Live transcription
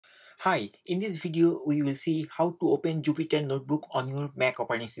Hi, in this video we will see how to open Jupyter Notebook on your Mac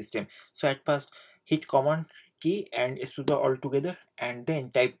operating system. So at first hit Command key and spacebar all together and then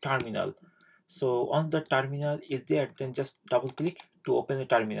type terminal. So once the terminal is there, then just double click to open the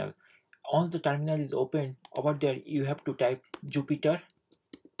terminal. Once the terminal is open, over there you have to type Jupyter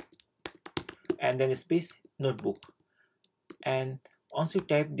and then space notebook. And once you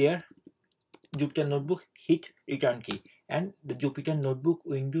type there Jupyter Notebook, hit return key and the Jupyter Notebook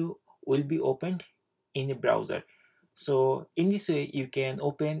window will be opened in a browser. So in this way you can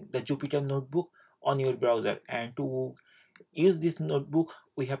open the Jupyter Notebook on your browser, and to use this notebook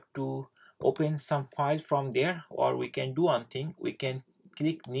we have to open some file from there, or we can do one thing, we can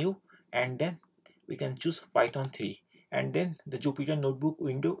click new and then we can choose Python 3 and then the Jupyter Notebook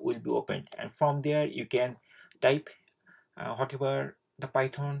window will be opened, and from there you can type whatever the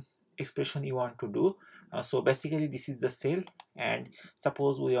Python expression you want to do. So basically this is the cell, and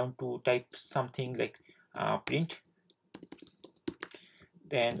suppose we want to type something like print,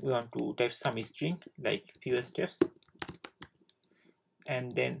 then we want to type some string like FewSteps,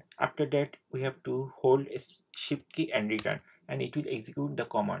 and then after that we have to hold a shift key and return, and it will execute the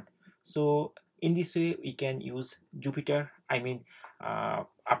command. So in this way we can use Jupyter,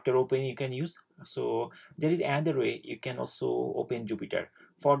 after opening you can use. So there is another way you can also open Jupyter.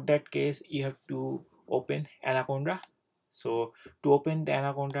 For that case you have to open Anaconda. So to open the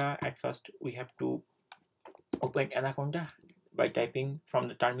Anaconda, at first we have to open Anaconda by typing from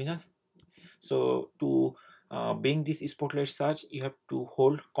the terminal. So to bring this spotlight search, you have to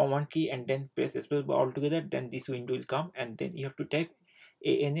hold command key and then press space bar all together, then this window will come, and then you have to type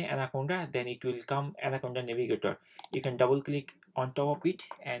Anaconda, then it will come Anaconda Navigator. You can double click on top of it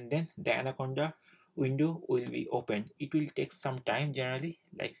and then the Anaconda window will be opened. It will take some time, generally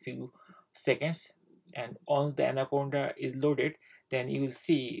like few seconds, and once the Anaconda is loaded, then you will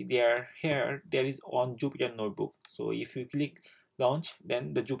see there is on Jupyter Notebook. So if you click launch,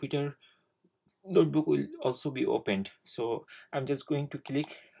 then the Jupyter Notebook will also be opened. So I'm just going to click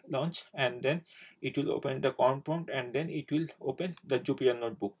launch and then it will open the command prompt, and then it will open the Jupyter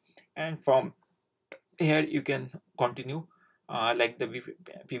Notebook, and from here you can continue like the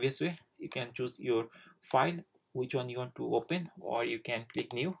previous way. You can choose your file which one you want to open, or you can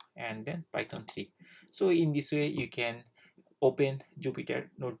click new and then Python 3. So in this way you can open Jupyter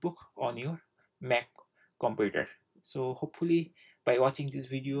Notebook on your Mac computer. So hopefully by watching this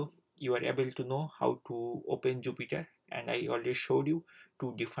video you are able to know how to open Jupyter, and I already showed you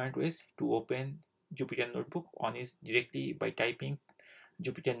two different ways to open Jupyter Notebook. One is directly by typing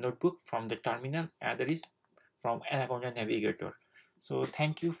Jupyter Notebook from the terminal, other is from Anaconda Navigator. So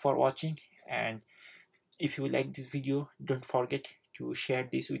thank you for watching, and if you like this video, don't forget to share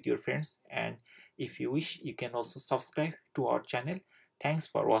this with your friends, and if you wish you can also subscribe to our channel. Thanks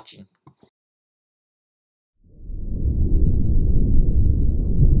for watching.